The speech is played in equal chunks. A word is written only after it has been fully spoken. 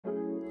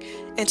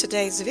In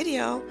today's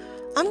video,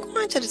 I'm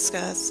going to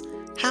discuss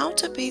how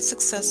to be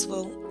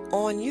successful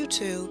on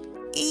YouTube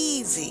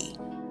easy.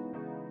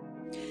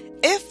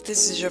 If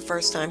this is your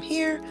first time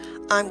here,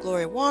 I'm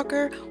Gloria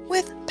Walker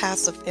with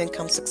Passive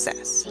Income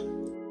Success.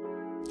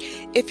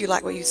 If you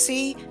like what you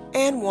see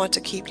and want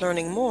to keep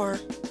learning more,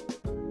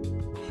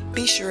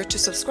 be sure to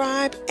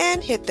subscribe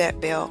and hit that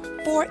bell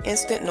for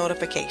instant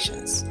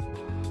notifications.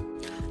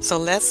 So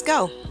let's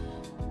go.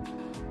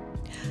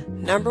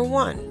 Number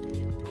 1.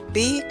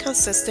 Be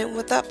consistent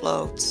with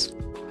uploads.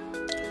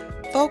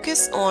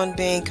 Focus on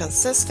being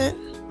consistent.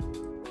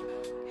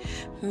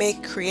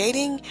 Make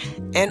creating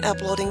and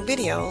uploading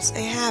videos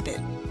a habit.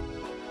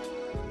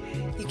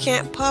 You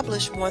can't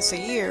publish once a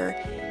year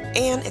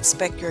and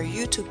expect your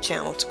YouTube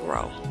channel to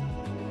grow.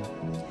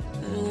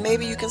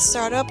 Maybe you can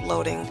start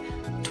uploading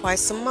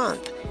twice a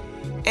month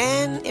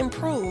and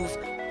improve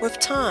with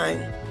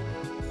time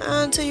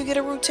until you get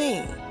a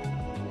routine.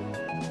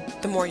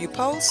 The more you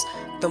post,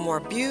 the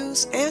more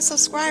views and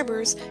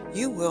subscribers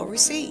you will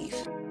receive.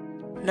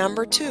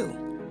 Number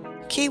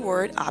 2,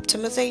 keyword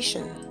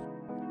optimization.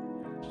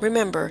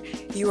 Remember,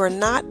 you are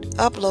not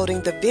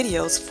uploading the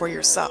videos for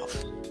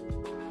yourself.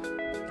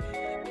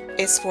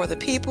 It's for the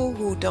people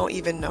who don't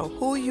even know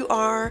who you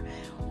are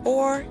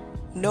or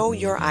know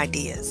your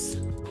ideas.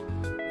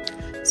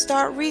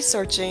 Start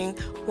researching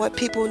what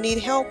people need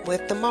help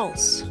with the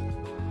most.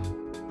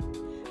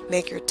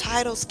 Make your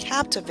titles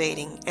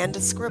captivating and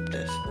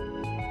descriptive.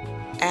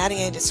 Adding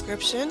a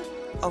description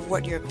of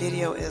what your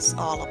video is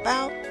all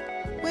about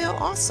will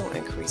also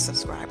increase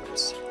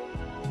subscribers.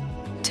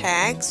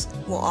 Tags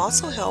will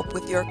also help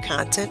with your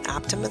content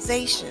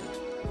optimization.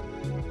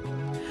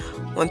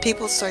 When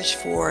people search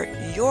for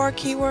your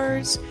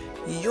keywords,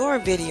 your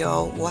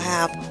video will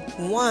have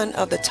one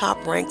of the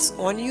top ranks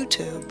on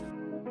YouTube.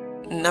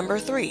 Number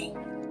 3,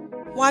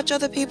 watch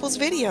other people's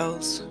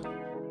videos.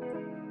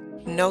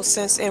 No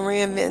sense in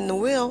reinventing the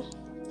wheel.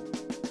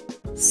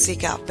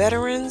 Seek out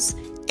veterans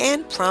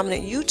and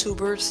prominent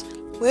YouTubers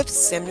with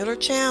similar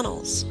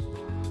channels.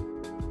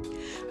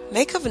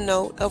 Make a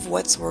note of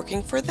what's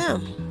working for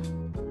them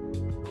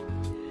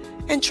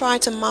and try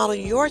to model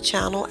your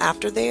channel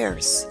after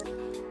theirs.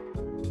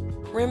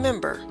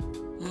 Remember,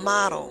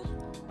 model,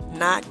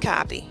 not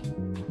copy.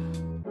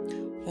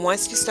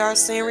 Once you start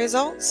seeing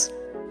results,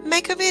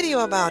 make a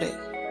video about it.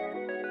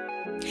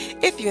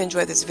 If you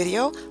enjoyed this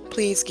video,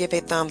 please give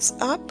a thumbs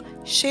up,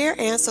 share,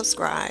 and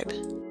subscribe.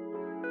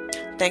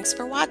 Thanks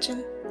for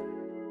watching.